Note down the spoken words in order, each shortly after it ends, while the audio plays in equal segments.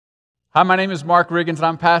Hi, my name is Mark Riggins, and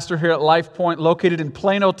I'm pastor here at Life Point, located in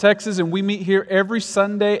Plano, Texas, and we meet here every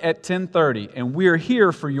Sunday at 10:30, and we are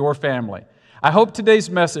here for your family. I hope today's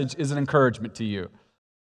message is an encouragement to you.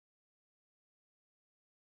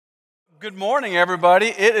 Good morning, everybody.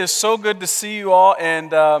 It is so good to see you all,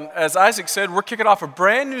 and as Isaac said, we're kicking off a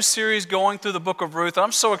brand new series going through the book of Ruth.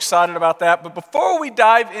 I'm so excited about that, but before we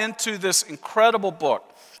dive into this incredible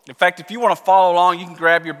book, in fact, if you want to follow along, you can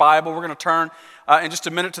grab your Bible. We're going to turn in just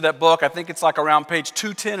a minute to that book. I think it's like around page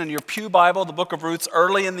 210 in your Pew Bible. The book of Ruth's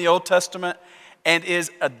early in the Old Testament and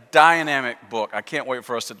is a dynamic book. I can't wait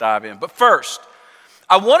for us to dive in. But first,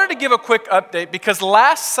 I wanted to give a quick update because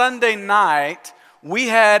last Sunday night, we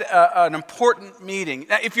had an important meeting.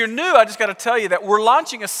 Now, if you're new, I just got to tell you that we're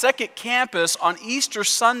launching a second campus on Easter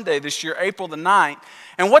Sunday this year, April the 9th.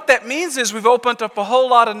 And what that means is we've opened up a whole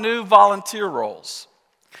lot of new volunteer roles.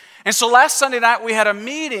 And so last Sunday night, we had a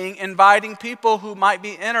meeting inviting people who might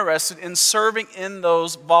be interested in serving in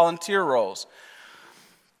those volunteer roles.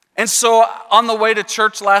 And so on the way to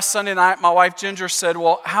church last Sunday night, my wife Ginger said,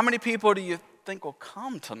 well, how many people do you think will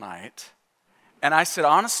come tonight? And I said,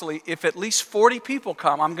 honestly, if at least 40 people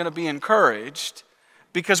come, I'm going to be encouraged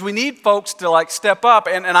because we need folks to step up.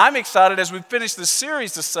 And I'm excited as we finish this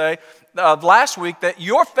series to say last week that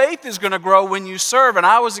your faith is going to grow when you serve. And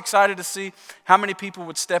I was excited to see how many people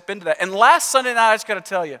would step into that. And last Sunday night, I just got to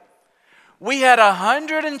tell you, we had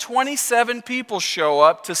 127 people show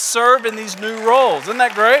up to serve in these new roles. Isn't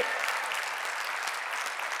that great?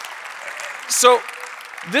 So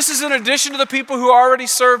this is in addition to the people who already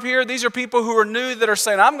serve here. These are people who are new that are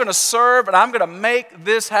saying, I'm going to serve and I'm going to make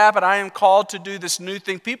this happen. I am called to do this new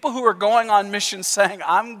thing. People who are going on mission saying,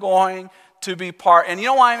 I'm going to be part. And you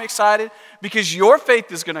know why I'm excited? Because your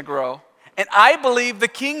faith is going to grow. And I believe the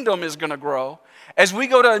kingdom is going to grow as we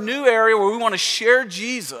go to a new area where we want to share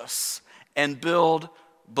Jesus and build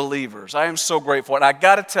believers. I am so grateful. And I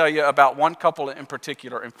got to tell you about one couple in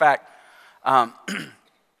particular. In fact, I'm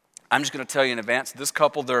just going to tell you in advance, this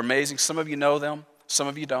couple, they're amazing. Some of you know them, some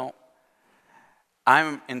of you don't.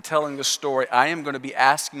 In telling this story, I am going to be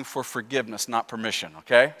asking for forgiveness, not permission,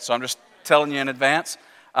 okay? So I'm just telling you in advance.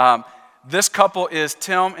 This couple is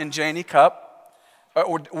Tim and Janie Cupp.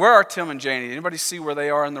 Where are Tim and Janie? Anybody see where they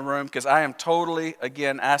are in the room? Because I am totally,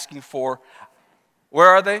 again, asking for, where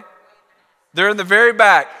are they? They're in the very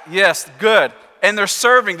back. Yes, good. And they're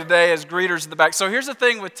serving today as greeters in the back. So here's the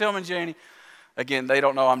thing with Tim and Janie. Again, they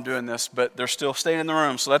don't know I'm doing this, but they're still staying in the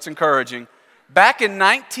room, so that's encouraging. Back in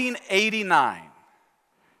 1989,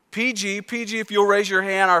 PG, if you'll raise your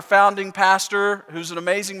hand, our founding pastor, who's an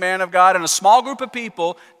amazing man of God, and a small group of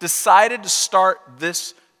people decided to start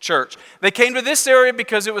this church. They came to this area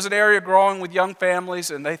because it was an area growing with young families,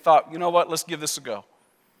 and they thought, you know what, let's give this a go.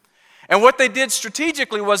 And what they did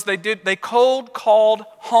strategically was they cold called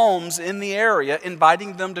homes in the area,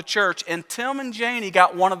 inviting them to church. And Tim and Janie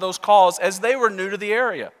got one of those calls as they were new to the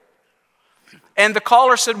area. And the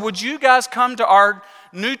caller said, would you guys come to our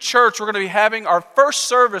new church? We're going to be having our first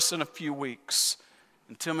service in a few weeks.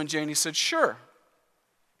 And Tim and Janie said, sure.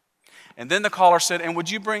 And then the caller said, and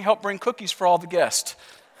would you help bring cookies for all the guests?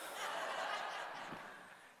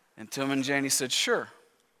 And Tim and Janie said, sure.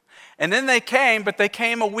 And then they came, but they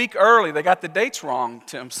came a week early. They got the dates wrong,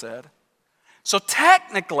 Tim said. So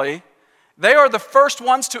technically, they are the first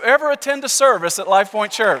ones to ever attend a service at Life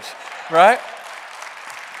Point Church, right?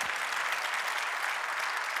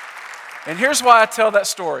 And here's why I tell that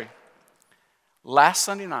story. Last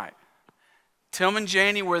Sunday night, Tim and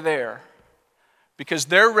Janie were there because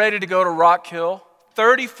they're ready to go to Rock Hill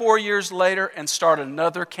 34 years later and start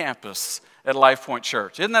another campus at Life Point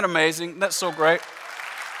Church. Isn't that amazing? Isn't that so great?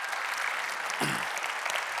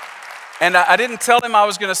 And I didn't tell him I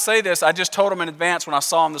was going to say this. I just told him in advance when I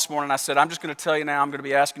saw him this morning. I said, I'm just going to tell you now, I'm going to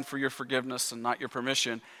be asking for your forgiveness and not your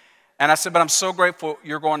permission. And I said, but I'm so grateful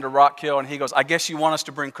you're going to Rock Hill. And he goes, I guess you want us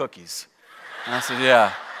to bring cookies. And I said,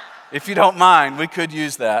 yeah, if you don't mind, we could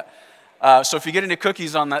use that. So if you get any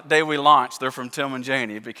cookies on that day we launch, they're from Tim and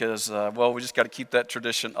Janie because, we just got to keep that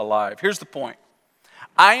tradition alive. Here's the point.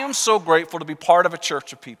 I am so grateful to be part of a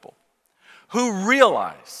church of people who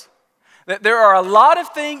realize that there are a lot of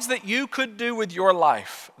things that you could do with your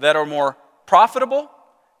life that are more profitable,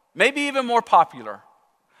 maybe even more popular.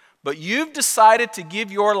 But you've decided to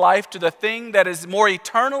give your life to the thing that is more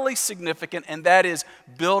eternally significant, and that is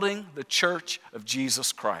building the church of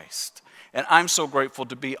Jesus Christ. And I'm so grateful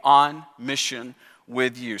to be on mission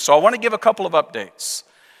with you. So I want to give a couple of updates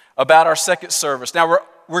about our second service. Now,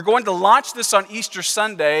 we're going to launch this on Easter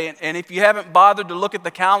Sunday, and if you haven't bothered to look at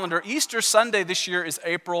the calendar, Easter Sunday this year is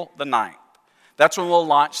April the 9th. That's when we'll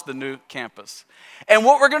launch the new campus. And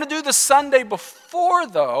what we're going to do the Sunday before,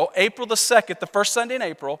 though, April the 2nd, the first Sunday in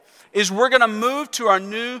April, is we're going to move to our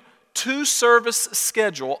new 2-service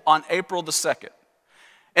schedule on April the 2nd.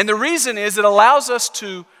 And the reason is it allows us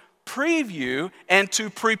to preview and to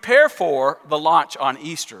prepare for the launch on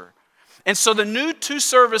Easter. And so the new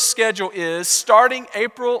 2-service schedule is starting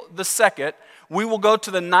April the 2nd, we will go to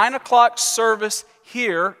the 9 o'clock service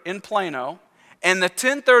here in Plano and the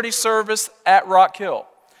 10:30 service at Rock Hill.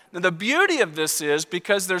 Now the beauty of this is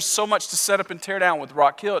because there's so much to set up and tear down with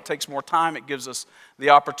Rock Hill, it takes more time. It gives us the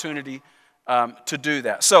opportunity to do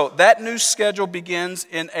that. So that new schedule begins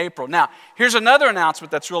in April. Now, here's another announcement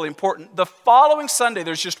that's really important. The following Sunday,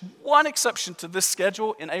 there's just one exception to this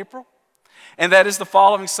schedule in April, and that is the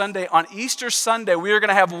following Sunday. On Easter Sunday, we are going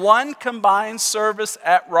to have one combined service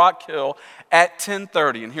at Rock Hill at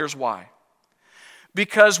 10:30, and here's why.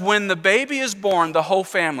 Because when the baby is born, the whole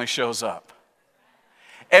family shows up.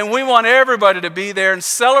 And we want everybody to be there and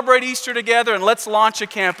celebrate Easter together, and let's launch a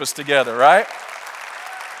campus together, right?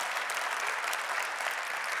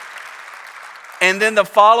 And then the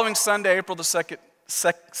following Sunday, April the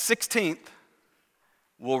 16th,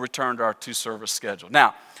 we'll return to our 2-service schedule.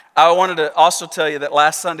 Now, I wanted to also tell you that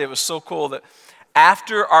last Sunday it was so cool that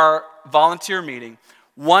after our volunteer meeting,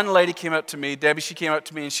 one lady came up to me, Debbie, she came up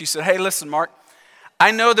to me and she said, hey, listen, Mark, I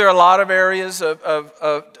know there are a lot of areas of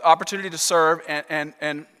opportunity to serve,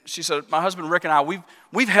 and she said, my husband Rick and I,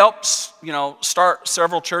 we've helped start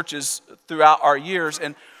several churches throughout our years,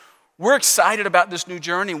 and we're excited about this new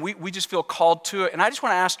journey, and we just feel called to it. And I just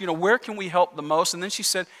want to ask, where can we help the most? And then she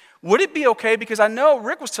said, would it be okay, because I know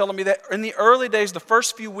Rick was telling me that in the early days, the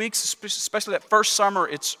first few weeks, especially that first summer,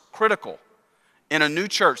 it's critical in a new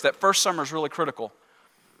church. That first summer is really critical.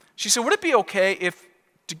 She said, would it be okay if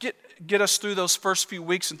to get us through those first few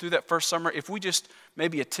weeks and through that first summer, if we just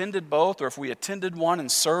maybe attended both, or if we attended one and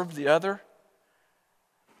served the other?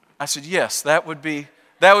 I said, yes, that would be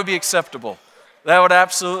acceptable. That would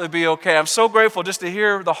absolutely be okay. I'm so grateful just to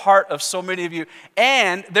hear the heart of so many of you.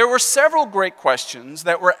 And there were several great questions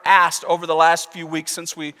that were asked over the last few weeks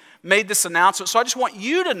since we made this announcement. So I just want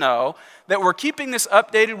you to know that we're keeping this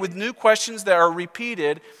updated with new questions that are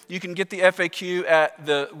repeated. You can get the FAQ at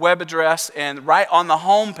the web address, and right on the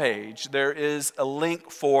home page there is a link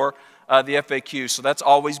for the FAQ. So that's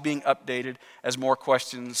always being updated as more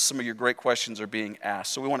questions, some of your great questions are being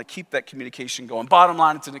asked. So we want to keep that communication going. Bottom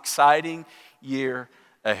line, it's an exciting year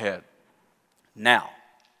ahead. Now,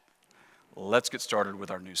 let's get started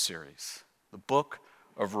with our new series, the Book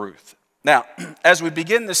of Ruth. Now, as we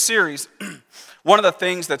begin this series, one of the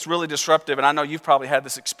things that's really disruptive, and I know you've probably had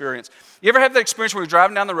this experience. You ever have that experience where you're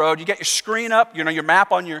driving down the road, you got your screen up, your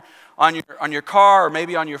map on your car or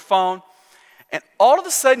maybe on your phone, and all of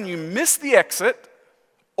a sudden you miss the exit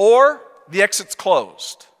or the exit's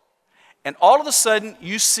closed. And all of a sudden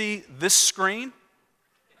you see this screen.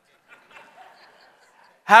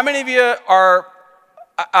 How many of you are,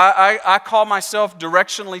 I call myself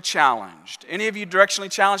directionally challenged. Any of you directionally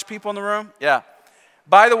challenged people in the room? Yeah.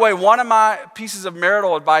 By the way, one of my pieces of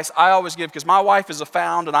marital advice I always give, because my wife is a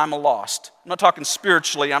found and I'm a lost. I'm not talking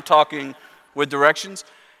spiritually, I'm talking with directions.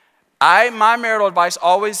 My marital advice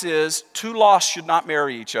always is, two lost should not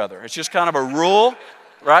marry each other. It's just kind of a rule,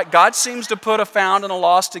 right? God seems to put a found and a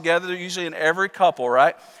lost together, usually in every couple,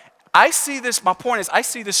 right? My point is, I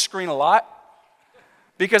see this screen a lot.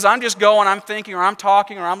 Because I'm just going, I'm thinking, or I'm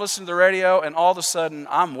talking, or I'm listening to the radio, and all of a sudden,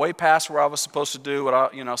 I'm way past where I was supposed to do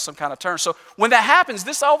some kind of turn. So when that happens,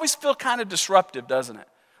 this always feels kind of disruptive, doesn't it?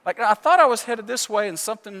 Like, I thought I was headed this way, and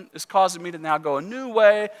something is causing me to now go a new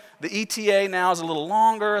way. The ETA now is a little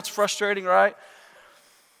longer. It's frustrating, right?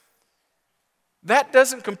 That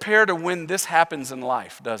doesn't compare to when this happens in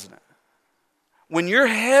life, doesn't it? When you're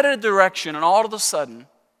headed a direction, and all of a sudden,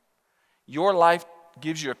 your life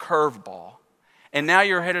gives you a curveball. And now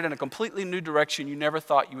you're headed in a completely new direction you never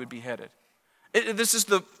thought you would be headed. This is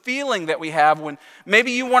the feeling that we have when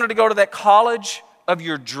maybe you wanted to go to that college of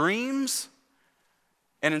your dreams,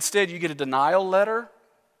 and instead you get a denial letter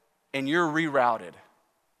and you're rerouted.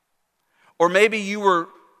 Or maybe you were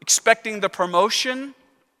expecting the promotion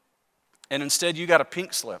and instead you got a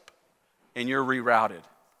pink slip and you're rerouted.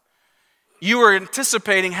 You were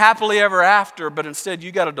anticipating happily ever after, but instead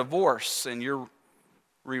you got a divorce and you're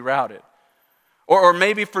rerouted. Or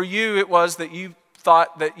maybe for you it was that you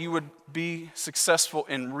thought that you would be successful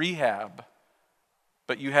in rehab,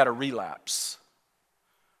 but you had a relapse.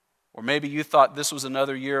 Or maybe you thought this was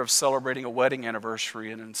another year of celebrating a wedding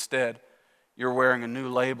anniversary, and instead you're wearing a new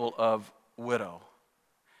label of widow.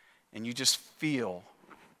 And you just feel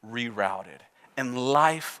rerouted. And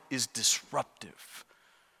life is disruptive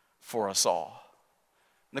for us all.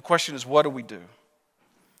 And the question is, what do we do?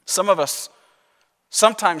 Some of us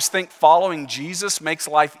sometimes think following Jesus makes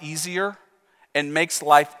life easier and makes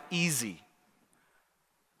life easy.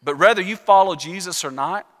 But whether you follow Jesus or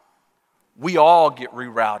not, we all get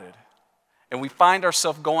rerouted. And we find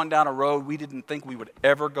ourselves going down a road we didn't think we would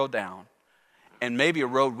ever go down. And maybe a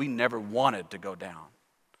road we never wanted to go down.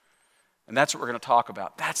 And that's what we're going to talk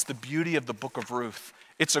about. That's the beauty of the book of Ruth.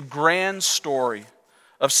 It's a grand story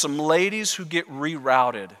of some ladies who get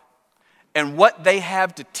rerouted. And what they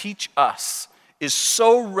have to teach us is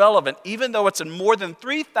so relevant, even though it's a more than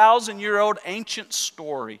 3,000-year-old ancient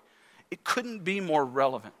story. It couldn't be more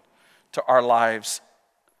relevant to our lives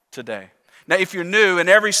today. Now, if you're new, in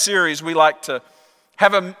every series we like to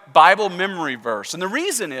have a Bible memory verse. And the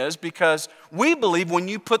reason is because we believe when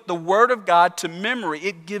you put the Word of God to memory,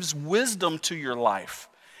 it gives wisdom to your life.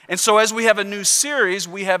 And so as we have a new series,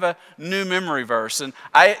 we have a new memory verse. And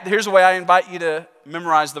here's the way I invite you to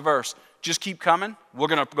memorize the verse. Just keep coming. We're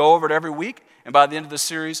going to go over it every week. And by the end of the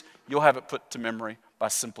series, you'll have it put to memory by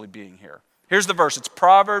simply being here. Here's the verse. It's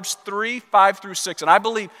Proverbs 3, 5 through 6. And I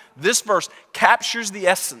believe this verse captures the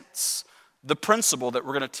essence, the principle that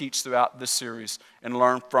we're going to teach throughout this series and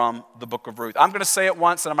learn from the book of Ruth. I'm going to say it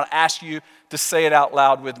once, and I'm going to ask you to say it out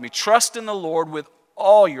loud with me. Trust in the Lord with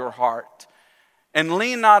all your heart, and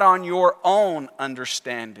lean not on your own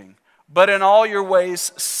understanding, but in all your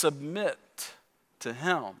ways submit to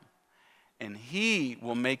Him, and He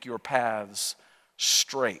will make your paths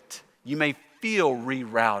straight. You may feel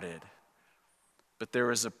rerouted, but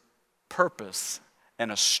there is a purpose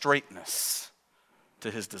and a straightness to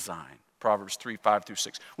His design. Proverbs 3, 5 through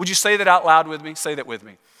 6. Would you say that out loud with me? Say that with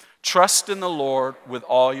me. Trust in the Lord with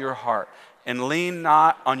all your heart, and lean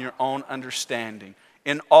not on your own understanding.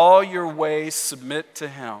 In all your ways submit to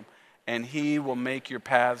Him, and He will make your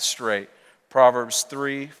paths straight. Proverbs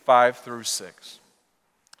 3, 5 through 6.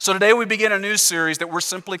 So today we begin a new series that we're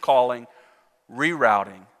simply calling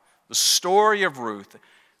Rerouting, the story of Ruth.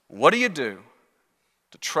 What do you do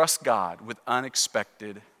to trust God with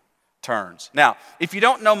unexpected turns? Now, if you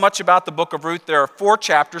don't know much about the book of Ruth, there are 4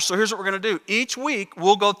 chapters, so here's what we're going to do. Each week,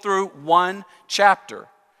 we'll go through one chapter.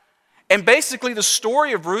 And basically, the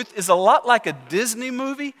story of Ruth is a lot like a Disney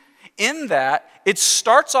movie in that it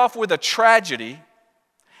starts off with a tragedy,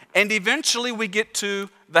 and eventually we get to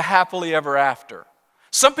the happily ever after.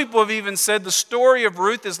 Some people have even said the story of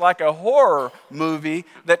Ruth is like a horror movie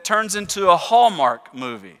that turns into a Hallmark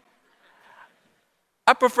movie.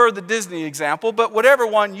 I prefer the Disney example, but whatever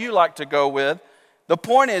one you like to go with, the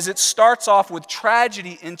point is it starts off with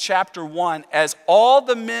tragedy in chapter 1 as all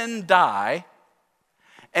the men die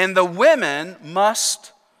and the women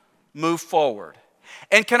must move forward.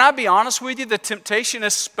 And can I be honest with you, the temptation,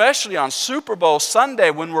 especially on Super Bowl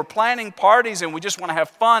Sunday when we're planning parties and we just want to have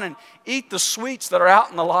fun and eat the sweets that are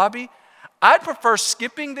out in the lobby, I'd prefer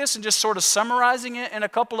skipping this and just sort of summarizing it in a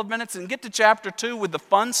couple of minutes and get to chapter 2 with the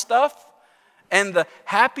fun stuff and the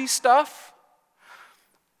happy stuff.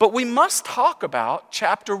 But we must talk about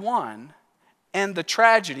chapter 1 and the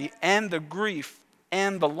tragedy and the grief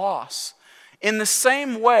and the loss. In the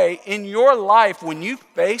same way, in your life, when you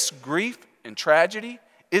face grief and tragedy,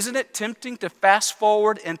 isn't it tempting to fast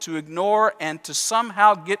forward and to ignore and to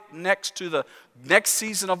somehow get next to the next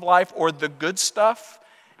season of life or the good stuff?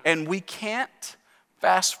 And we can't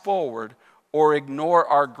fast forward or ignore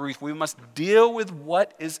our grief. We must deal with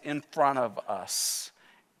what is in front of us.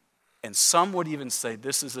 And some would even say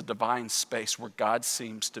this is a divine space where God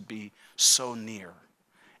seems to be so near,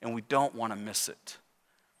 and we don't want to miss it.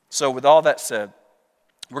 So with all that said,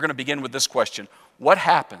 we're going to begin with this question. What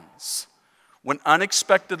happens when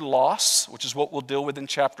unexpected loss, which is what we'll deal with in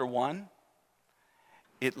chapter 1,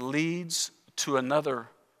 it leads to another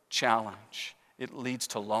challenge? It leads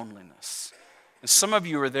to loneliness. And some of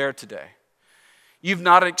you are there today. You've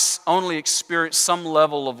not only experienced some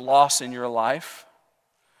level of loss in your life,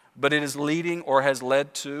 but it is leading or has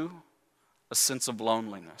led to a sense of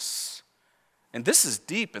loneliness. And this is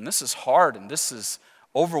deep, and this is hard, and this is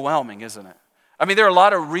overwhelming, isn't it? I mean, there are a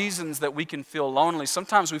lot of reasons that we can feel lonely.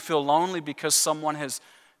 Sometimes we feel lonely because someone is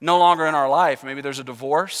no longer in our life. Maybe there's a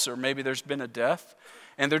divorce, or maybe there's been a death,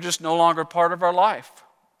 and they're just no longer part of our life.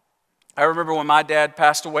 I remember when my dad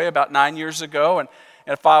passed away about 9 years ago, and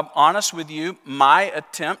if I'm honest with you, my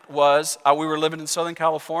attempt was, we were living in Southern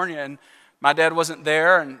California, and my dad wasn't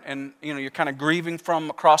there, and you know, you're kind of grieving from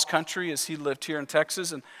across country as he lived here in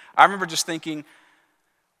Texas. And I remember just thinking,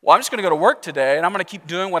 well, I'm just going to go to work today, and I'm going to keep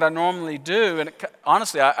doing what I normally do. And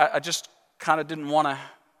honestly, I just kind of didn't want to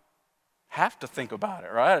have to think about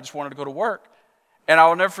it, right? I just wanted to go to work. And I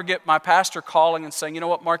will never forget my pastor calling and saying, you know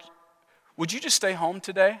what, Mark, would you just stay home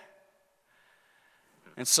today?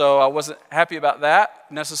 And so I wasn't happy about that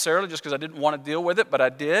necessarily just because I didn't want to deal with it, but I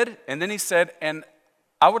did. And then he said, and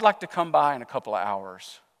I would like to come by in a couple of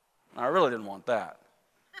hours. And I really didn't want that,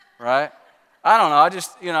 right? I don't know, I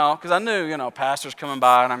just, because I knew, pastor's coming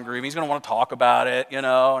by and I'm grieving. He's going to want to talk about it, and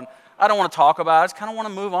I don't want to talk about it. I just kind of want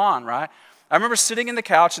to move on, right? I remember sitting in the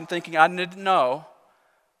couch and thinking I didn't know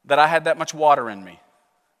that I had that much water in me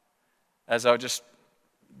as I would just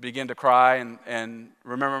begin to cry and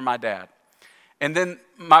remember my dad. And then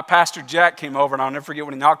my pastor Jack came over, and I'll never forget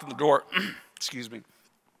when he knocked on the door. Excuse me.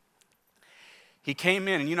 He came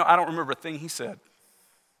in, and I don't remember a thing he said.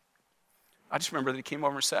 I just remember that he came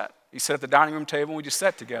over and sat. He sat at the dining room table, and we just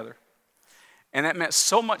sat together. And that meant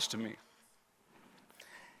so much to me.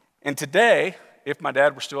 And today, if my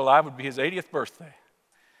dad were still alive, would be his 80th birthday.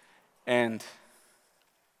 And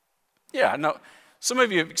yeah, I know some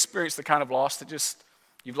of you have experienced the kind of loss that just,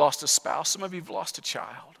 you've lost a spouse. Some of you have lost a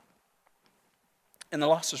child. And the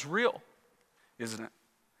loss is real, isn't it?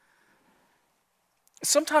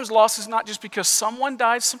 Sometimes loss is not just because someone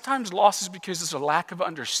died. Sometimes loss is because there's a lack of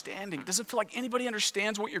understanding. It doesn't feel like anybody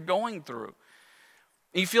understands what you're going through.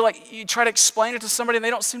 And you feel like you try to explain it to somebody and they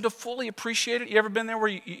don't seem to fully appreciate it. You ever been there where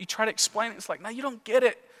you try to explain it? It's like, no, you don't get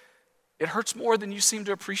it. It hurts more than you seem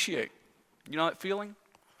to appreciate. You know that feeling?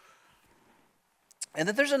 And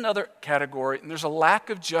then there's another category, and there's a lack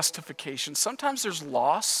of justification. Sometimes there's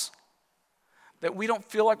loss that we don't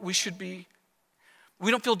feel like we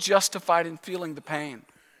don't feel justified in feeling the pain.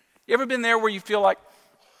 You ever been there where you feel like,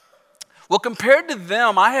 well, compared to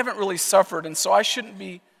them, I haven't really suffered, and so I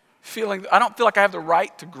don't feel like I have the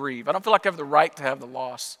right to grieve. I don't feel like I have the right to have the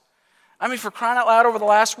loss. I mean, for crying out loud, over the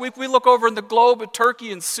last week, we look over in the globe at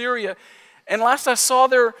Turkey and Syria, and last I saw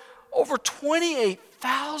there, over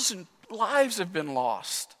 28,000 lives have been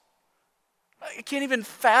lost. I can't even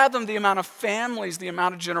fathom the amount of families, the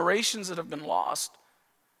amount of generations that have been lost.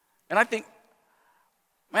 And I think,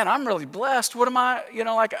 man, I'm really blessed. What am I,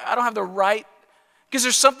 I don't have the right, because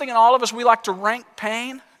there's something in all of us, we like to rank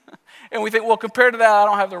pain, and we think, well, compared to that, I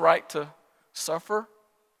don't have the right to suffer.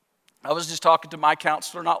 I was just talking to my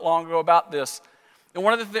counselor not long ago about this, and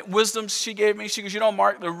one of the wisdoms she gave me, she goes,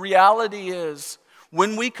 Mark, the reality is,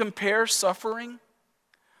 when we compare suffering,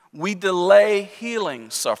 we delay healing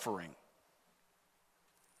suffering.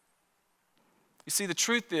 You see, the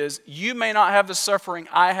truth is, you may not have the suffering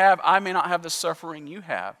I have, I may not have the suffering you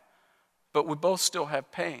have, but we both still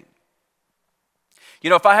have pain.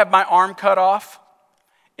 If I have my arm cut off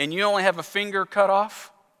and you only have a finger cut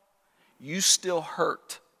off, you still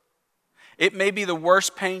hurt. It may be the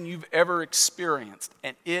worst pain you've ever experienced,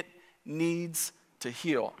 and it needs to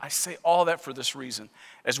heal. I say all that for this reason.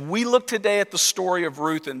 As we look today at the story of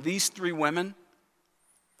Ruth and these three women,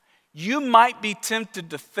 you might be tempted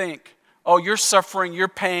to think, oh, your suffering, your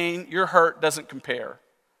pain, your hurt doesn't compare.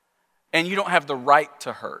 And you don't have the right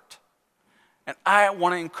to hurt. And I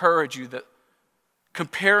want to encourage you that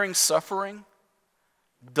comparing suffering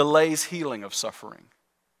delays healing of suffering.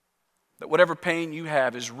 That whatever pain you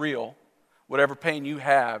have is real. Whatever pain you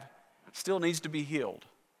have still needs to be healed.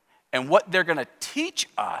 And what they're going to teach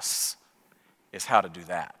us is how to do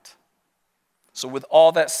that. So with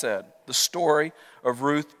all that said, the story of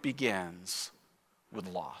Ruth begins with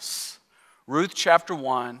loss. Ruth chapter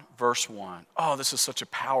 1, verse 1. Oh, this is such a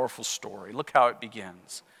powerful story. Look how it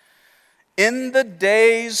begins. In the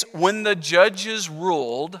days when the judges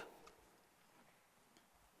ruled,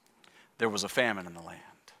 there was a famine in the land.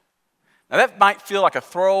 Now that might feel like a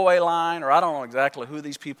throwaway line, or I don't know exactly who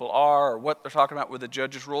these people are or what they're talking about with the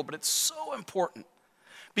judges rule, but it's so important.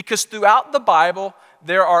 Because throughout the Bible,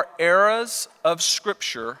 there are eras of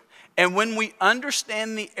Scripture. And when we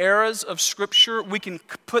understand the eras of Scripture, we can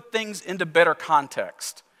put things into better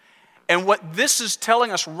context. And what this is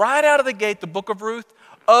telling us right out of the gate, the book of Ruth,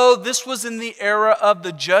 this was in the era of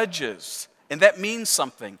the judges. And that means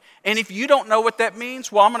something. And if you don't know what that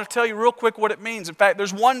means, well, I'm going to tell you real quick what it means. In fact,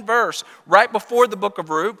 there's one verse right before the book of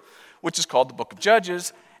Ruth, which is called the book of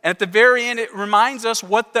Judges. And at the very end, it reminds us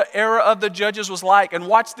what the era of the judges was like. And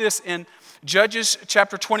watch this in Judges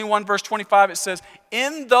chapter 21, verse 25, it says,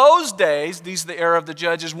 in those days, these are the era of the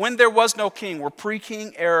judges, when there was no king, we're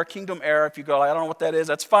pre-king era, kingdom era. If you go, I don't know what that is,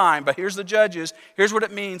 that's fine. But here's the judges. Here's what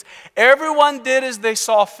it means. Everyone did as they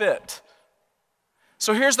saw fit.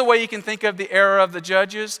 So here's the way you can think of the era of the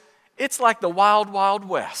judges. It's like the wild, wild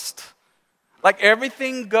west. Like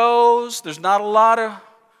everything goes. There's not a lot of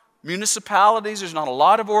municipalities. There's not a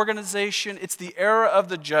lot of organization. It's the era of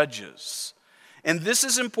the judges. And this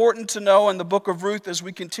is important to know in the book of Ruth as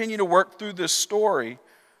we continue to work through this story.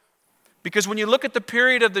 Because when you look at the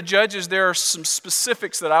period of the judges, there are some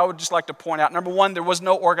specifics that I would just like to point out. Number one, there was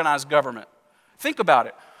no organized government. Think about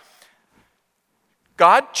it.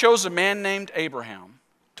 God chose a man named Abraham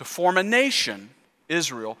to form a nation,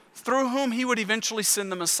 Israel, through whom he would eventually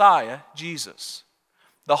send the Messiah, Jesus.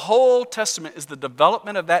 The whole Old Testament is the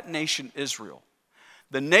development of that nation, Israel.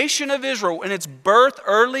 The nation of Israel, in its birth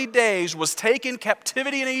early days, was taken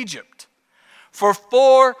captivity in Egypt. For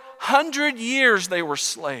 400 years they were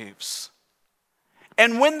slaves.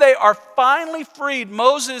 And when they are finally freed,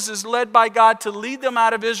 Moses is led by God to lead them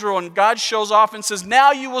out of Israel. And God shows off and says,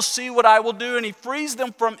 now you will see what I will do. And he frees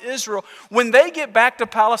them from Israel. When they get back to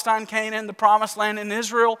Palestine, Canaan, the promised land in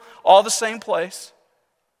Israel, all the same place,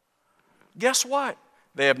 guess what?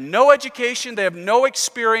 They have no education, they have no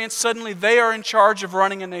experience. Suddenly they are in charge of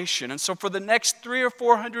running a nation. And so for the next 300 or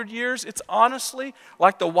 400 years, it's honestly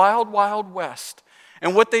like the wild, wild west.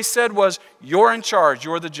 And what they said was, you're in charge,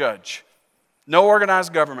 you're the judge. No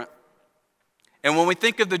organized government. And when we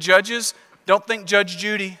think of the judges, don't think Judge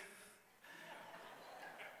Judy.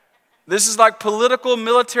 This is like political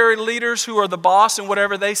military leaders who are the boss and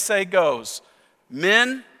whatever they say goes.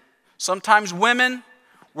 Men, sometimes women,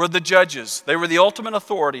 were the judges. They were the ultimate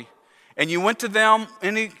authority. And you went to them,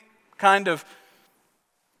 any kind of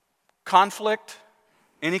conflict,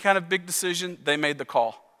 any kind of big decision, they made the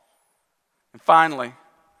call. And finally,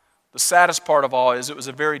 the saddest part of all is it was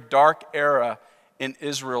a very dark era in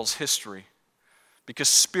Israel's history. Because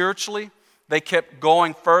spiritually, they kept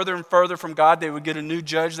going further and further from God. They would get a new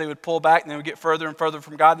judge, they would pull back, and they would get further and further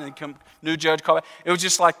from God, and then come new judge, call back. It was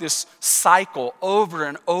just like this cycle over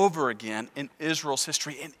and over again in Israel's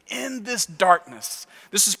history. And in this darkness,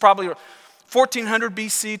 this is probably 1400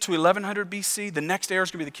 BC to 1100 BC. The next era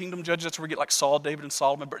is going to be the kingdom judges. That's where we get like Saul, David, and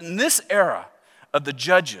Solomon. But in this era of the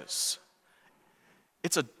judges,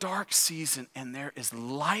 it's a dark season, and there is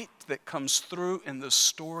light that comes through in the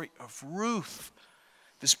story of Ruth.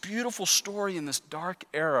 This beautiful story in this dark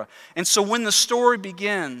era. And so when the story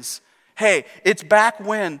begins, hey, it's back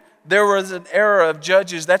when there was an era of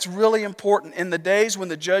judges. That's really important. In the days when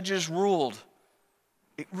the judges ruled,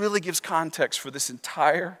 it really gives context for this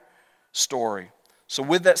entire story. So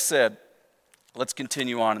with that said, let's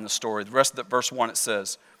continue on in the story. The rest of verse 1, it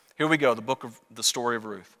says, here we go, the story of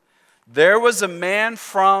Ruth. There was a man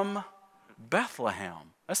from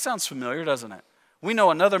Bethlehem. That sounds familiar, doesn't it? We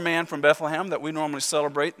know another man from Bethlehem that we normally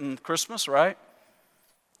celebrate in Christmas, right?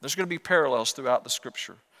 There's going to be parallels throughout the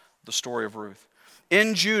scripture, the story of Ruth.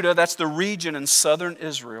 In Judah, that's the region in southern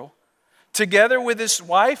Israel, together with his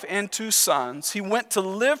wife and 2 sons, he went to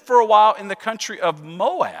live for a while in the country of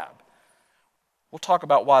Moab. We'll talk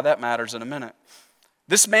about why that matters in a minute.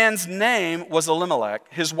 This man's name was Elimelech,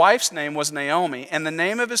 his wife's name was Naomi, and the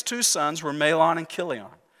name of his 2 sons were Mahlon and Chilion.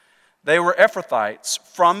 They were Ephrathites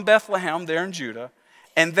from Bethlehem there in Judah,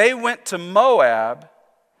 and they went to Moab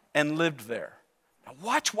and lived there. Now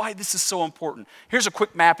watch why this is so important. Here's a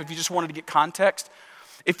quick map if you just wanted to get context.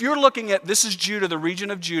 If you're looking at, this is Judah, the region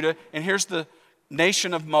of Judah, and here's the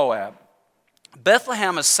nation of Moab.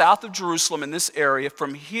 Bethlehem is south of Jerusalem in this area.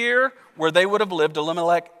 From here, where they would have lived,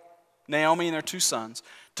 Elimelech, Naomi, and their 2 sons,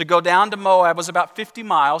 to go down to Moab was about 50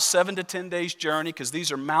 miles, 7 to 10 days journey, because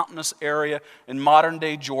these are mountainous area in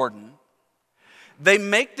modern-day Jordan. They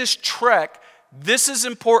make this trek. This is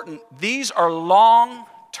important. These are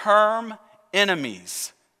long-term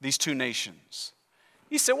enemies, these 2 nations.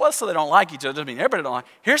 You say, well, so they don't like each other. Doesn't mean everybody don't like.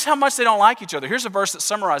 Here's how much they don't like each other. Here's a verse that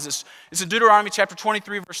summarizes. It's in Deuteronomy chapter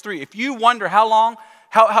 23, verse 3. If you wonder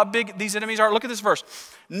how big these enemies are, look at this verse.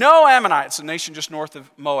 No Ammonites, a nation just north of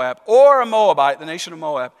Moab, or a Moabite, the nation of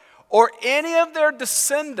Moab, or any of their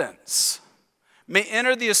descendants may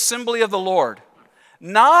enter the assembly of the Lord.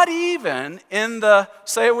 Not even in the,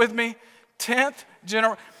 say it with me, 10th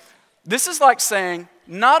generation. This is like saying,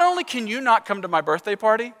 not only can you not come to my birthday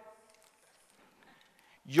party,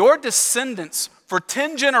 your descendants for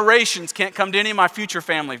 10 generations can't come to any of my future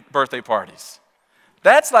family birthday parties.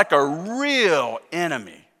 That's like a real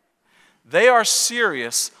enemy. They are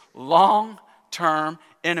serious, long-term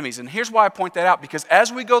enemies. And here's why I point that out. Because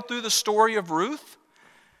as we go through the story of Ruth,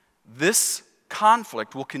 this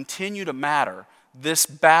conflict will continue to matter. This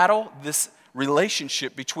battle, this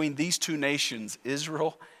relationship between these 2 nations,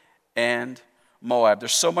 Israel and Moab.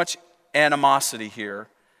 There's so much animosity here.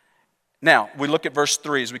 Now, we look at verse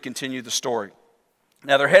 3 as we continue the story.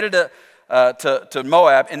 Now, they're headed to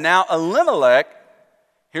Moab, and now Elimelech,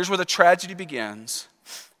 here's where the tragedy begins.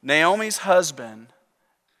 Naomi's husband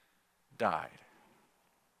died,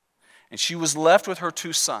 and she was left with her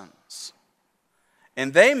 2 sons.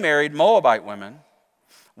 And they married Moabite women,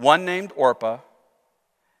 one named Orpah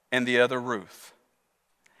and the other Ruth.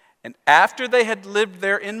 And after they had lived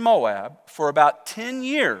there in Moab for about 10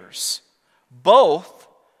 years, both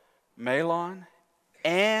Mahlon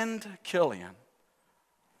and Chilion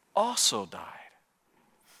also died.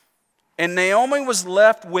 And Naomi was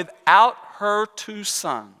left without her 2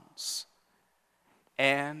 sons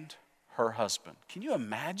and her husband. Can you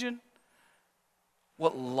imagine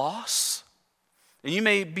what loss? And you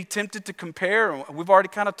may be tempted to compare, and we've already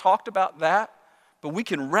kind of talked about that, but we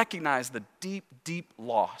can recognize the deep, deep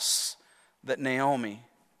loss that Naomi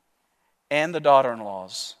and the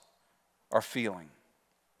daughter-in-laws are feeling.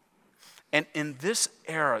 And in this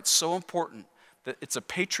era, it's so important that it's a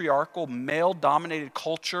patriarchal, male-dominated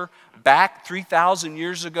culture back 3,000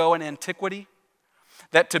 years ago in antiquity,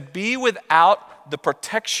 that to be without the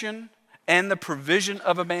protection and the provision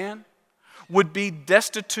of a man would be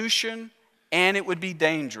destitution and it would be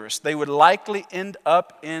dangerous. They would likely end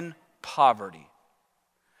up in poverty.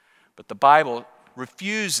 But the Bible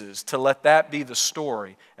refuses to let that be the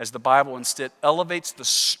story, as the Bible instead elevates the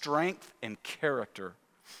strength and character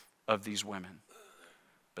of these women.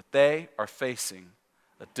 But they are facing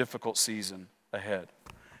a difficult season ahead.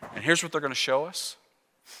 And here's what they're going to show us.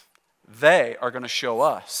 They are going to show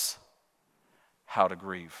us how to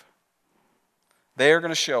grieve. They are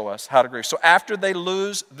going to show us how to grieve. So after they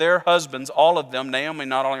lose their husbands, all of them, Naomi,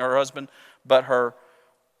 not only her husband, but her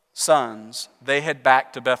sons, they head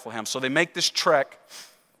back to Bethlehem. So they make this trek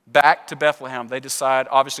back to Bethlehem. They decide,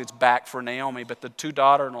 obviously it's back for Naomi, but the 2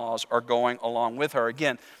 daughter-in-laws are going along with her.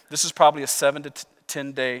 Again, this is probably a 7 to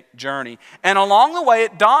 10 day journey. And along the way,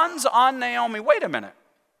 it dawns on Naomi, wait a minute.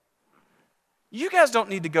 You guys don't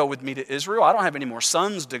need to go with me to Israel. I don't have any more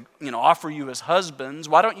sons to offer you as husbands.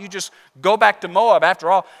 Why don't you just go back to Moab? After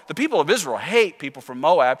all, the people of Israel hate people from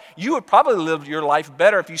Moab. You would probably live your life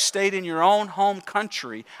better if you stayed in your own home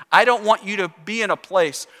country. I don't want you to be in a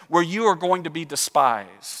place where you are going to be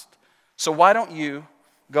despised. So why don't you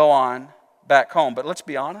go on back home? But let's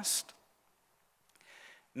be honest.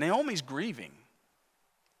 Naomi's grieving.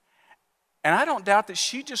 And I don't doubt that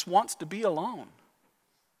she just wants to be alone.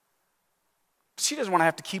 She doesn't want to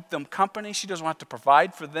have to keep them company. She doesn't want to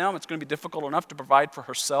provide for them. It's going to be difficult enough to provide for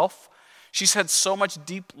herself. She's had so much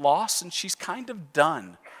deep loss, and she's kind of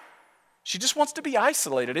done. She just wants to be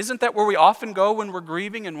isolated. Isn't that where we often go when we're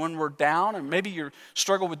grieving and when we're down? And maybe you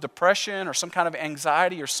struggle with depression or some kind of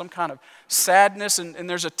anxiety or some kind of sadness. And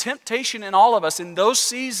there's a temptation in all of us in those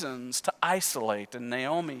seasons to isolate. And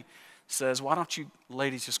Naomi says, why don't you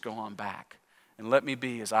ladies just go on back and let me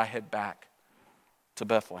be as I head back to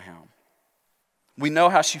Bethlehem. We know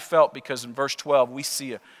how she felt because in verse 12 we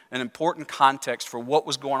see an important context for what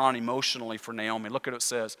was going on emotionally for Naomi. Look at what it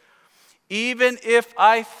says. Even if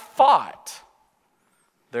I thought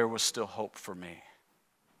there was still hope for me.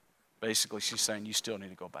 Basically, she's saying you still need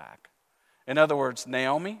to go back. In other words,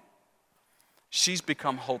 Naomi, she's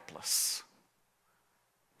become hopeless.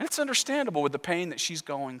 And it's understandable with the pain that she's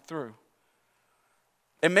going through.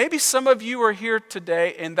 And maybe some of you are here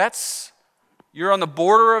today and you're on the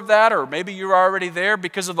border of that, or maybe you're already there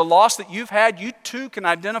because of the loss that you've had. You too can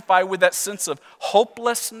identify with that sense of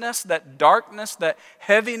hopelessness, that darkness, that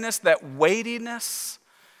heaviness, that weightiness.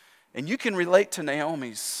 And you can relate to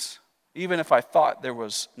Naomi's, even if I thought there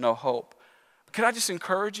was no hope. Can I just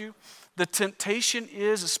encourage you? The temptation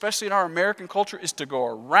is, especially in our American culture, is to go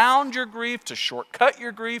around your grief, to shortcut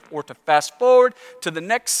your grief, or to fast forward to the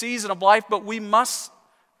next season of life, but we must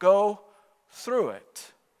go through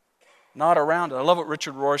it. Not around it. I love what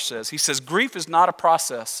Richard Rohr says. He says, grief is not a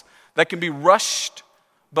process that can be rushed,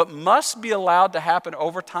 but must be allowed to happen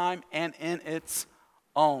over time and in its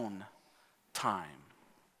own time.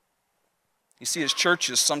 You see, as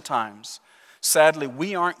churches sometimes, sadly,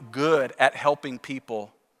 we aren't good at helping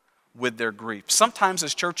people with their grief. Sometimes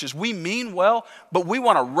as churches, we mean well, but we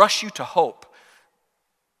want to rush you to hope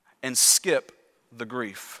and skip the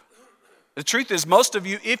grief. The truth is, most of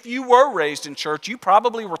you, if you were raised in church, you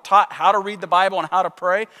probably were taught how to read the Bible and how to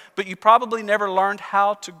pray, but you probably never learned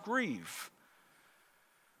how to grieve.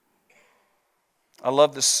 I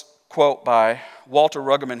love this quote by Walter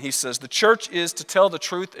Ruggman. He says, the church is to tell the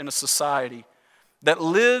truth in a society that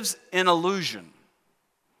lives in illusion.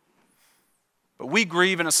 But we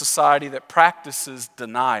grieve in a society that practices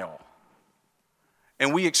denial.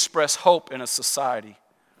 And we express hope in a society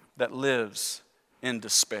that lives in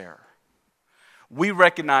despair. We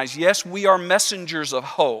recognize, yes, we are messengers of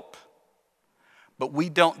hope, but we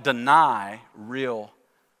don't deny real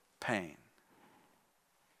pain.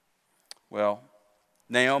 Well,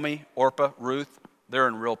 Naomi, Orpah, Ruth, they're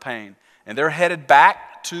in real pain. And they're headed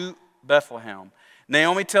back to Bethlehem.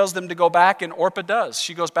 Naomi tells them to go back, and Orpah does.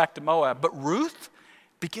 She goes back to Moab. But Ruth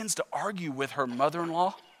begins to argue with her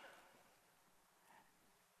mother-in-law.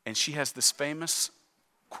 And she has this famous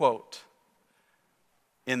quote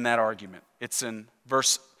in that argument. It's in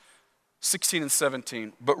verse 16 and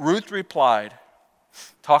 17. But Ruth replied,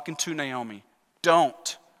 talking to Naomi,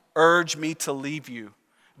 "Don't urge me to leave you.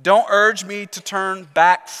 Don't urge me to turn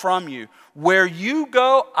back from you. Where you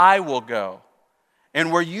go, I will go.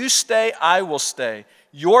 And where you stay, I will stay.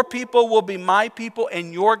 Your people will be my people,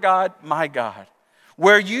 and your God, my God.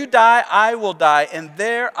 Where you die, I will die, and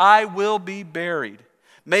there I will be buried.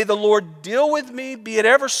 May the Lord deal with me, be it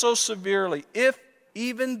ever so severely, if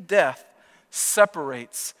even death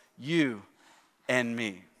separates you and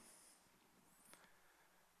me."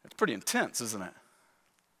 It's pretty intense, isn't it?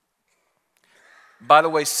 By the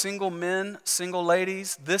way, single men, single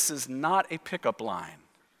ladies, this is not a pickup line.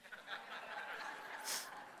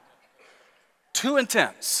 Too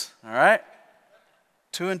intense, all right?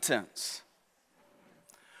 Too intense.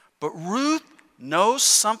 But Ruth knows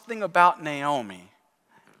something about Naomi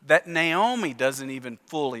that Naomi doesn't even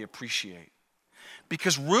fully appreciate.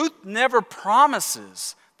 Because Ruth never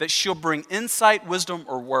promises that she'll bring insight, wisdom,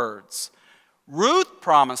 or words. Ruth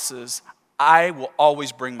promises, "I will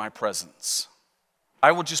always bring my presence.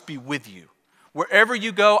 I will just be with you. Wherever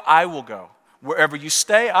you go, I will go. Wherever you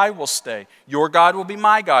stay, I will stay. Your God will be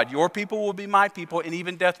my God. Your people will be my people, and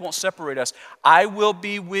even death won't separate us. I will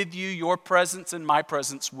be with you. Your presence and my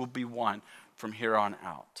presence will be one from here on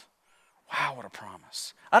out." Wow, what a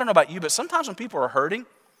promise. I don't know about you, but sometimes when people are hurting,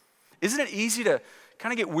 isn't it easy to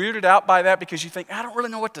kind of get weirded out by that because you think, I don't really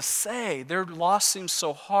know what to say. Their loss seems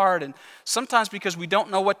so hard. And sometimes because we don't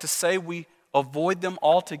know what to say, we avoid them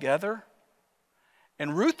altogether.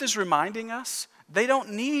 And Ruth is reminding us, they don't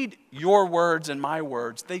need your words and my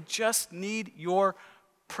words. They just need your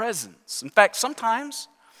presence. In fact, sometimes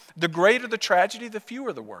the greater the tragedy, the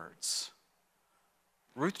fewer the words.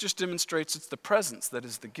 Ruth just demonstrates it's the presence that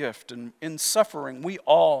is the gift. And in suffering, we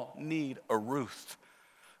all need a Ruth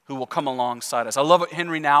who will come alongside us. I love what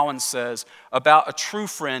Henry Nouwen says about a true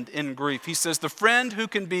friend in grief. He says, "The friend who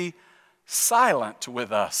can be silent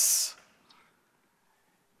with us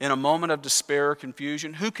in a moment of despair or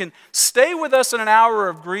confusion, who can stay with us in an hour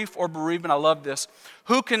of grief or bereavement," I love this,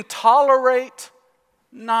 "who can tolerate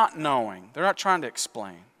not knowing," they're not trying to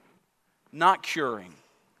explain, "not curing,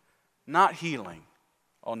 not healing."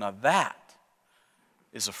 Oh, now that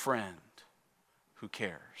is a friend who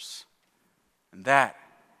cares. And that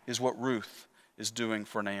is what Ruth is doing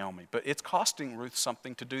for Naomi. But it's costing Ruth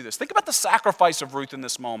something to do this. Think about the sacrifice of Ruth in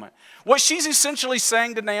this moment. What she's essentially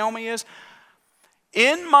saying to Naomi is,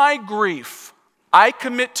 in my grief, I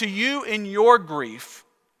commit to you in your grief,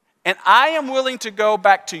 and I am willing to go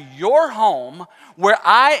back to your home where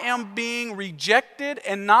I am being rejected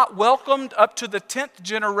and not welcomed up to the 10th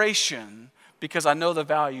generation because I know the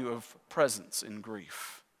value of presence in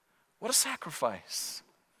grief. What a sacrifice.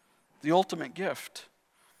 The ultimate gift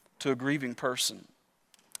to a grieving person.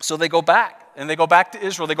 So they go back, and they go back to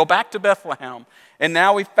Israel. They go back to Bethlehem. And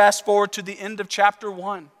now we fast forward to the end of chapter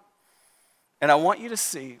 1. And I want you to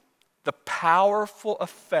see the powerful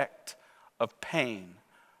effect of pain,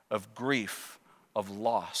 of grief, of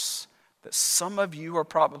loss that some of you are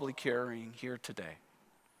probably carrying here today.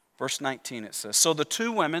 Verse 19 it says, "So the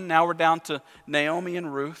two women," now we're down to Naomi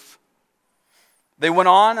and Ruth, "they went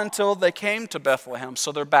on until they came to Bethlehem."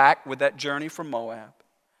 So they're back with that journey from Moab.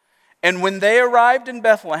 "And when they arrived in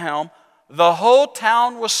Bethlehem, the whole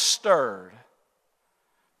town was stirred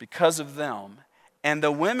because of them. And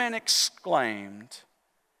the women exclaimed,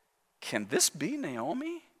 'Can this be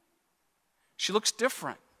Naomi? She looks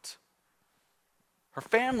different. Her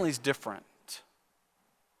family's different.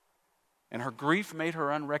 And her grief made her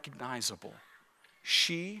unrecognizable.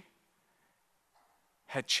 She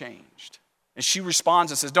had changed.' And she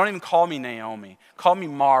responds and says, 'Don't even call me Naomi. Call me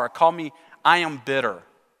Mara. Call me, I am bitter.'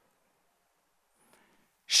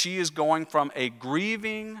 She is going from a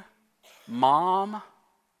grieving mom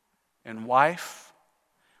and wife,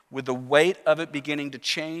 with the weight of it beginning to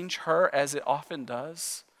change her as it often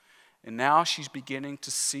does. And now she's beginning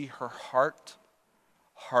to see her heart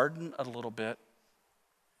harden a little bit.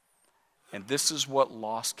 And this is what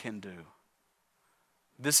loss can do.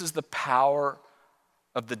 This is the power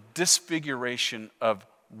of the disfiguration of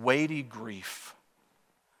weighty grief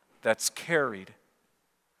that's carried,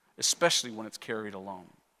 especially when it's carried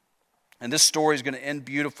alone. And this story is going to end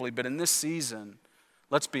beautifully, but in this season,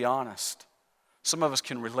 let's be honest, some of us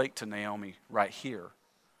can relate to Naomi right here.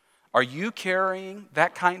 Are you carrying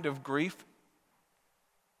that kind of grief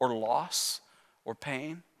or loss or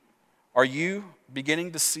pain? Are you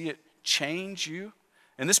beginning to see it change you?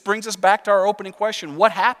 And this brings us back to our opening question.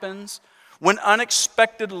 What happens when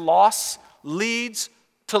unexpected loss leads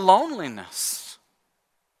to loneliness?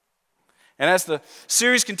 And as the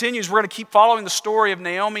series continues, we're going to keep following the story of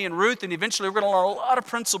Naomi and Ruth, and eventually we're going to learn a lot of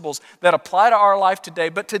principles that apply to our life today.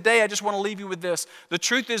 But today I just want to leave you with this. The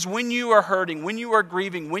truth is, when you are hurting, when you are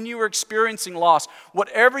grieving, when you are experiencing loss,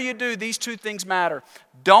 whatever you do, these two things matter.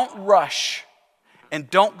 Don't rush and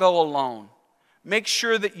don't go alone. Make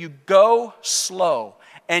sure that you go slow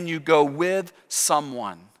and you go with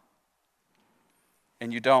someone.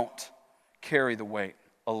 And you don't carry the weight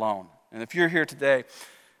alone. And if you're here today,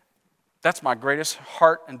 that's my greatest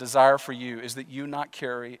heart and desire for you, is that you not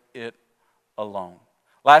carry it alone.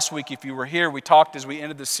 Last week, if you were here, we talked as we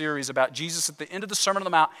ended the series about Jesus at the end of the Sermon on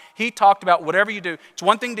the Mount. He talked about whatever you do. It's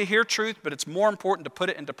one thing to hear truth, but it's more important to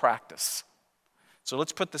put it into practice. So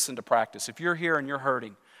let's put this into practice. If you're here and you're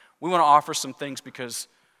hurting, we want to offer some things, because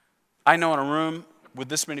I know in a room with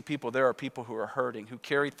this many people, there are people who are hurting, who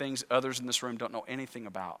carry things others in this room don't know anything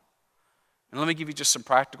about. And let me give you just some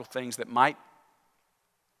practical things that might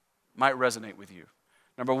resonate with you.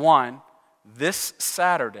 Number one, this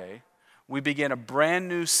Saturday, we begin a brand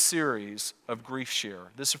new series of Grief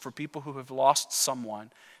Share. This is for people who have lost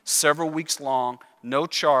someone, several weeks long, no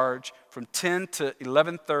charge, from 10 to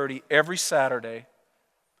 11:30 every Saturday,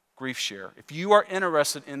 Grief Share. If you are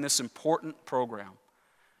interested in this important program,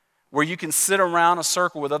 where you can sit around a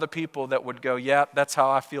circle with other people that would go, yeah, that's how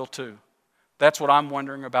I feel too. That's what I'm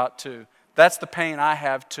wondering about too. That's the pain I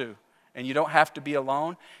have too. And you don't have to be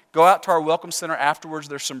alone. Go out to our Welcome Center afterwards.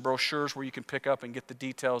 There's some brochures where you can pick up and get the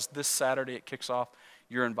details. This Saturday it kicks off.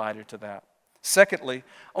 You're invited to that. Secondly,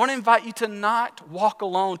 I want to invite you to not walk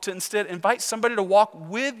alone, to instead invite somebody to walk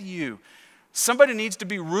with you. Somebody needs to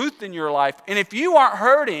be Ruth in your life. And if you aren't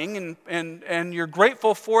hurting and you're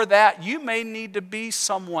grateful for that, you may need to be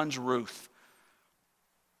someone's Ruth.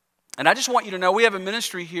 And I just want you to know we have a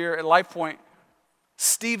ministry here at Life Point,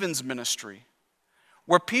 Stephen's Ministry,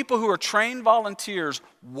 where people who are trained volunteers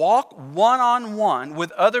walk one-on-one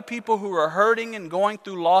with other people who are hurting and going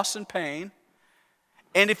through loss and pain.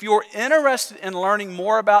 And if you're interested in learning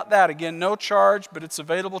more about that, again, no charge, but it's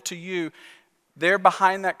available to you. There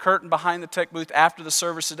behind that curtain, behind the tech booth after the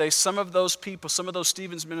service today, some of those people, some of those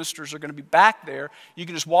Stephen's ministers are going to be back there. You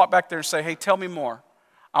can just walk back there and say, hey, tell me more.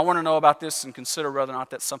 I want to know about this and consider whether or not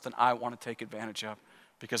that's something I want to take advantage of,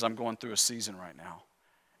 because I'm going through a season right now.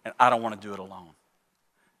 And I don't want to do it alone.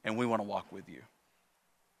 And we want to walk with you.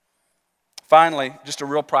 Finally, just a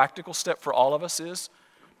real practical step for all of us is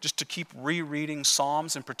just to keep rereading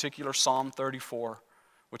Psalms, in particular Psalm 34,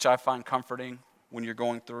 which I find comforting when you're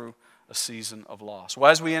going through a season of loss. Well,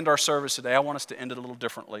 as we end our service today, I want us to end it a little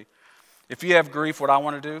differently. If you have grief, what I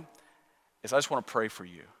want to do is I just want to pray for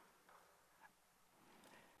you.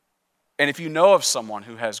 And if you know of someone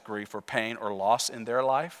who has grief or pain or loss in their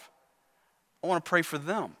life, I want to pray for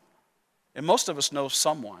them. And most of us know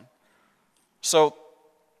someone. So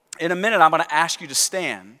in a minute, I'm going to ask you to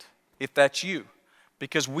stand if that's you,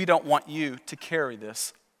 because we don't want you to carry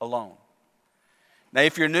this alone. Now,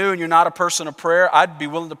 if you're new and you're not a person of prayer, I'd be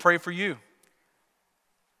willing to pray for you.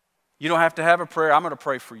 You don't have to have a prayer. I'm going to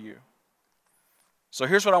pray for you. So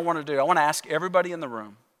here's what I want to do. I want to ask everybody in the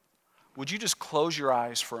room, would you just close your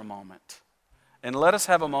eyes for a moment? And let us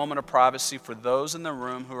have a moment of privacy for those in the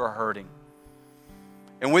room who are hurting.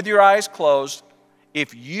 And with your eyes closed,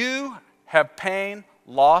 if you have pain,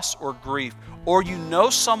 loss, or grief, or you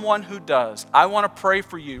know someone who does, I want to pray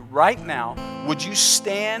for you right now. Would you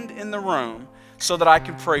stand in the room so that I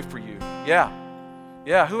can pray for you?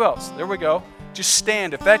 Yeah, who else? There we go. Just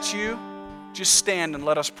stand. If that's you, just stand and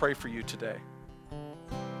let us pray for you today.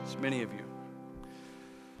 It's many of you.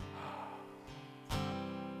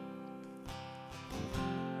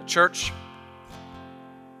 Church,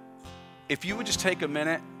 if you would just take a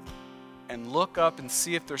minute and look up and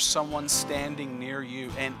see if there's someone standing near you.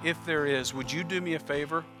 And if there is, would you do me a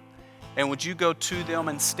favor? And would you go to them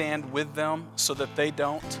and stand with them so that they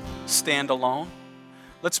don't stand alone?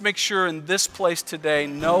 Let's make sure in this place today,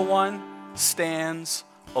 no one stands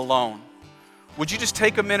alone. Would you just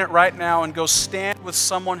take a minute right now and go stand with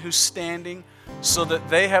someone who's standing so that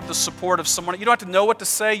they have the support of someone? You don't have to know what to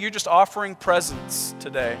say. You're just offering presence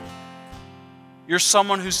today. You're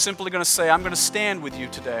someone who's simply going to say, I'm going to stand with you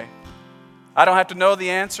today. I don't have to know the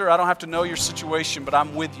answer. I don't have to know your situation, but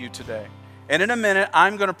I'm with you today. And in a minute,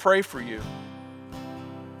 I'm going to pray for you.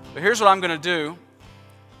 But here's what I'm going to do.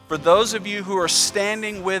 For those of you who are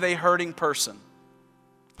standing with a hurting person,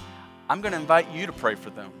 I'm going to invite you to pray for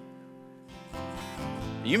them.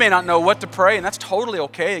 You may not know what to pray, and that's totally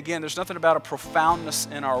okay. Again, there's nothing about a profoundness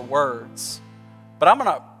in our words. But I'm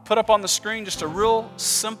going to put up on the screen just a real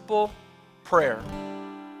simple prayer.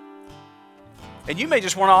 And you may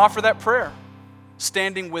just want to offer that prayer,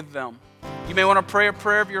 standing with them. You may want to pray a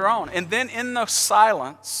prayer of your own. And then in the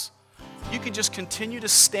silence, you can just continue to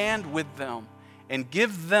stand with them and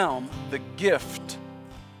give them the gift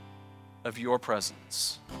of your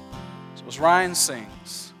presence. So as Ryan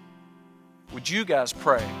sings, would you guys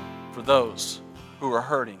pray for those who are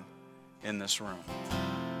hurting in this room?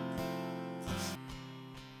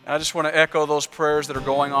 I just want to echo those prayers that are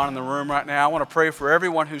going on in the room right now. I want to pray for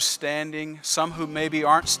everyone who's standing, some who maybe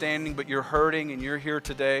aren't standing, but you're hurting and you're here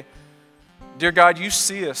today. Dear God, you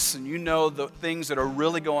see us and you know the things that are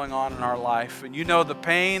really going on in our life, and you know the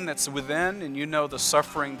pain that's within, and you know the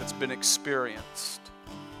suffering that's been experienced.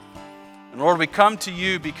 And Lord, we come to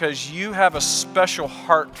you because you have a special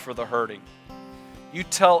heart for the hurting. You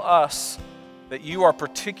tell us that you are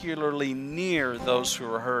particularly near those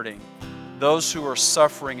who are hurting, those who are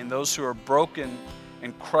suffering, and those who are broken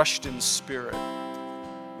and crushed in spirit.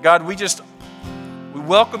 God, we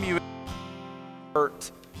welcome you in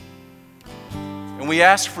hurt. And we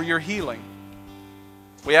ask for your healing.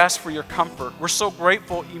 We ask for your comfort. We're so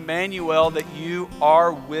grateful, Emmanuel, that you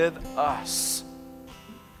are with us.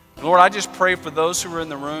 And Lord, I just pray for those who are in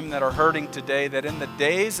the room that are hurting today, that in the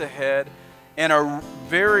days ahead, in a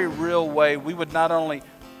very real way, we would not only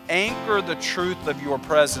anchor the truth of your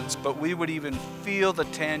presence, but we would even feel the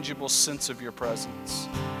tangible sense of your presence.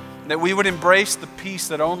 That we would embrace the peace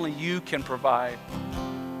that only you can provide,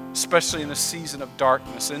 especially in the season of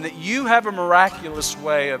darkness, and that you have a miraculous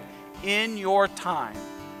way of, in your time,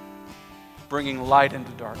 bringing light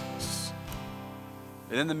into darkness.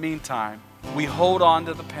 And in the meantime, we hold on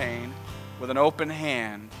to the pain with an open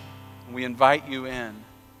hand, and we invite you in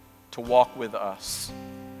to walk with us.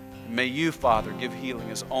 May you, Father, give healing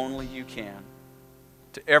as only you can.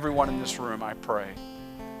 To everyone in this room, I pray.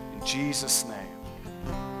 In Jesus' name,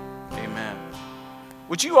 amen.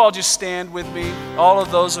 Would you all just stand with me, all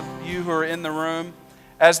of those of you who are in the room?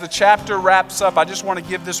 As the chapter wraps up, I just want to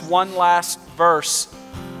give this one last verse.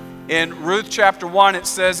 In Ruth chapter 1, it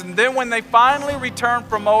says, "And then when they finally returned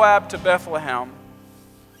from Moab to Bethlehem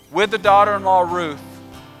with the daughter-in-law Ruth,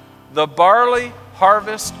 the barley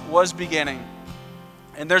harvest was beginning."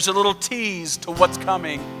 And there's a little tease to what's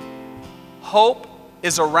coming. Hope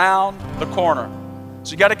is around the corner.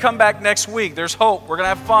 So you got to come back next week. There's hope. We're going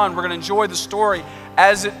to have fun. We're going to enjoy the story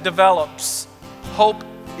as it develops. Hope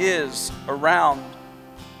is around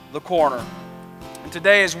the corner. And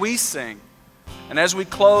today as we sing and as we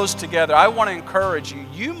close together, I want to encourage you.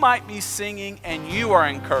 You might be singing and you are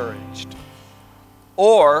encouraged.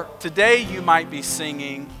 Or today you might be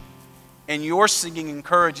singing and your singing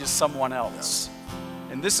encourages someone else.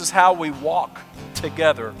 And this is how we walk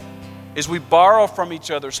together, is we borrow from each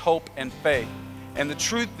other's hope and faith. And the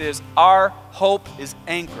truth is, our hope is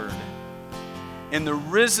anchored in the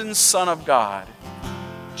risen Son of God,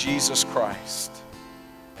 Jesus Christ.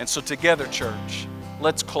 And so together, church,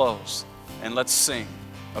 let's close and let's sing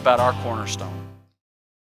about our cornerstone.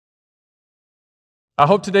 I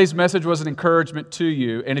hope today's message was an encouragement to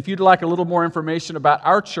you. And if you'd like a little more information about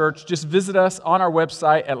our church, just visit us on our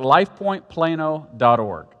website at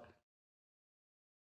lifepointplano.org.